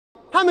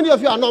How many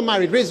of you are not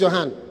married? Raise your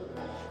hand.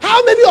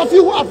 How many of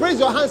you who have raised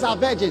your hands are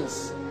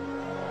virgins?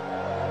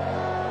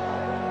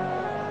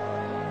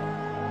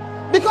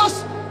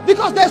 Because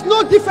there's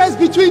no difference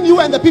between you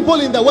and the people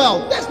in the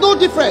world. There's no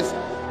difference.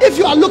 If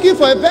you are looking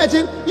for a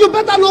virgin, you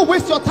better not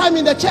waste your time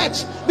in the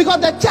church,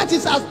 because the church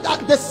is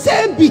the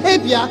same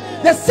behavior,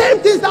 the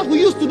same things that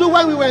we used to do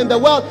when we were in the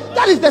world.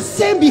 That is the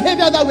same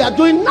behavior that we are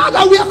doing now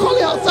that we are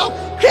calling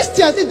ourselves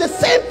Christians. It's the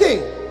same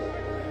thing.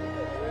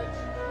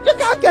 You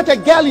can't get a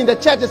girl in the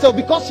church and say,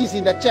 because she's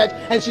in the church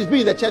and she's been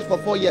in the church for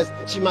 4 years,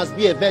 she must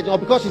be a virgin. Or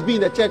because she's been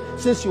in the church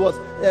since she was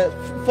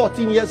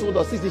 14 years old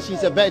or 16,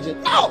 she's a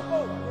virgin. No!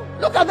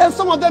 Look at them,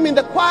 some of them in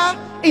the choir,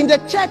 in the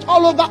church,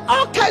 all over,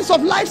 all kinds of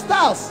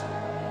lifestyles.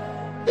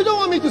 You don't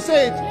want me to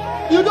say it.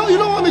 You don't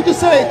want me to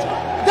say it.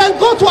 Then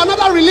go to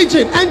another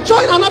religion and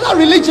join another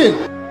religion.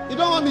 You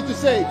don't want me to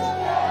say it.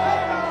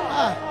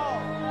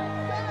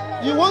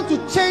 You want to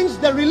change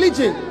the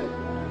religion.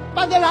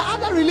 But there are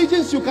other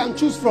religions you can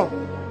choose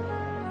from.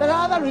 There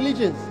are other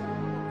religions.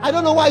 I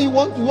don't know why you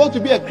want to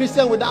be a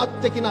Christian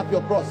without taking up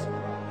your cross.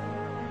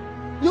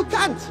 You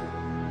can't.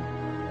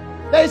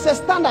 There is a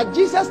standard.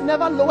 Jesus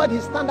never lowered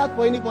his standard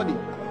for anybody.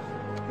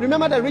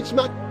 Remember the rich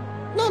man?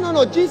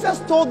 No. Jesus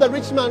told the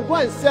rich man, go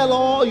and sell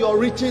all your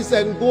riches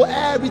and go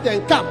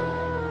everything. Come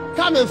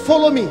and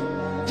follow me.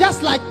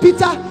 Just like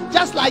Peter,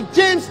 just like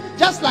James,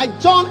 just like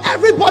John,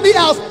 everybody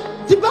else.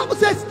 The Bible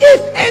says,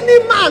 if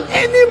anybody,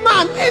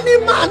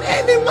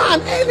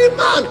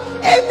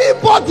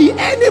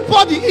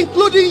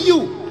 including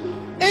you,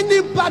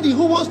 anybody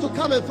who wants to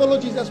come and follow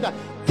Jesus Christ,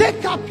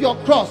 take up your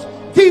cross,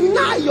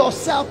 deny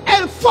yourself,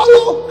 and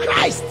follow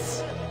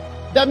Christ.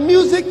 The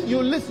music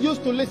you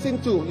used to listen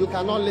to, you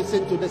cannot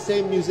listen to the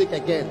same music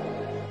again.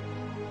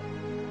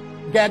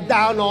 Get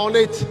down on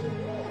it.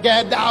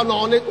 Get down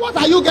on it. What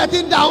are you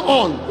getting down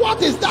on?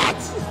 What is that?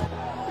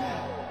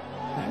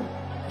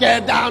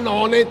 Get down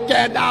on it.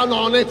 Get down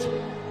on it.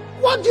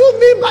 What do you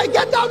mean by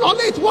get down on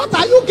it? What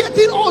are you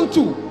getting on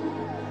to?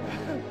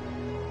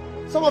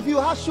 Some of you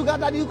have sugar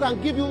daddy who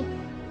can give you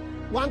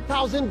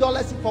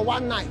 $1,000 for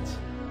one night.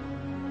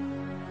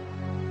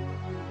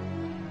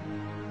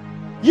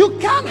 You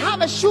can't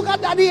have a sugar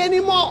daddy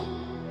anymore.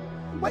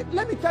 Wait,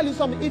 let me tell you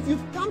something. If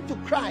you've come to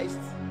Christ,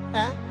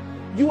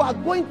 you are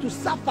going to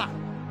suffer.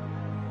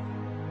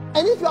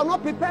 And if you are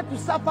not prepared to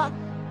suffer,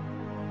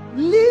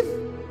 leave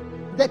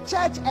the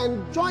church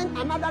and join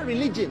another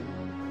religion.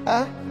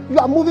 You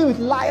are moving with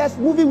liars,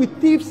 moving with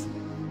thieves.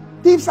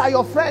 Thieves are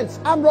your friends.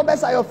 Armed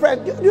robbers are your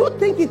friends. Do you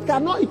think it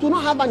will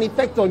not have an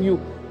effect on you?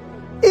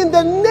 In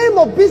the name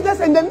of business,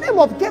 in the name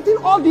of getting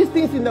all these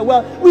things in the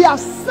world, we have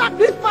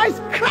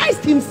sacrificed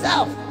Christ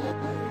himself.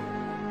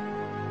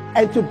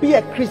 And to be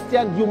a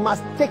Christian, you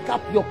must take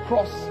up your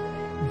cross,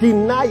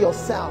 deny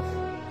yourself,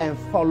 and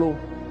follow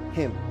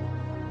him.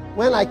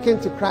 When I came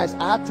to Christ,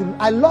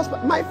 I lost,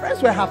 my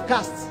friends were half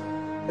castes.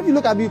 If you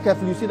look at me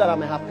carefully, you see that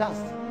I'm a half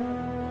caste.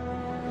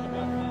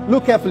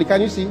 Look carefully,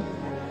 can you see?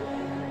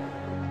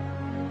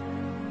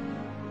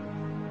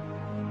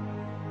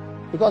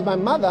 Because my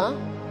mother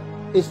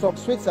is from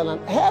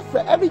Switzerland.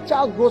 Every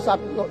child grows up,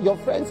 your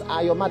friends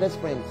are your mother's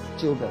friends,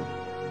 children.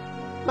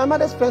 My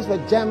mother's friends were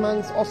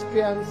Germans,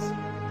 Austrians,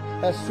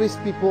 Swiss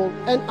people,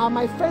 and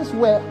my friends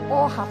were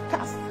all half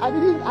caste. I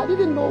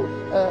didn't know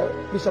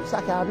Bishop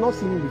Saka. I had not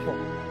seen him before,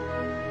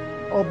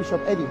 or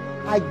Bishop Eddie.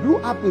 I grew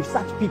up with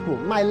such people.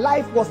 My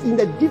life was in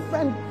a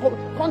different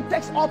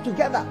context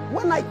altogether.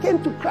 When I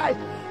came to Christ,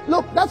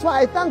 look, that's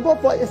why I thank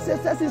God for a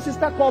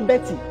sister called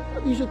Betty.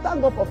 You should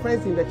thank God for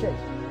friends in the church.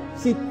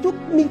 She took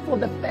me for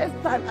the first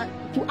time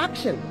to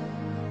action.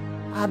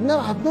 I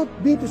have not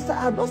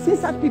seen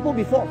such people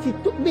before. She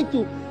took me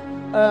to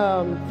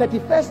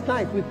 31st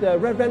night with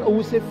Reverend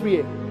Owuse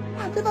Frie.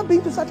 I've never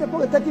been to such a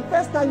program.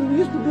 31st night, we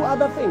used to do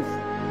other things.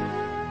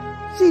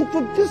 She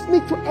introduced me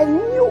to a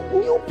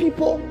new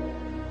people,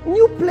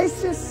 new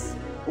places,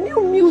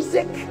 new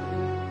music,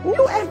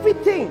 new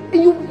everything.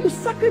 And you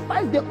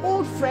sacrifice the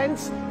old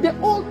friends, the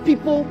old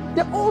people,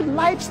 the old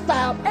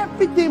lifestyle.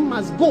 Everything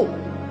must go.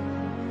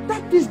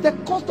 That is the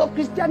cost of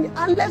Christianity.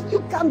 Unless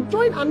you can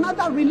join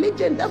another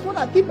religion, that's what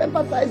I keep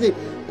emphasizing.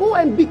 Go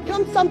and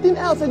become something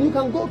else, and you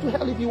can go to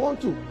hell if you want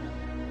to.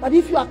 But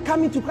if you are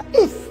coming to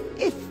Christ,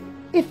 if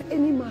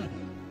any man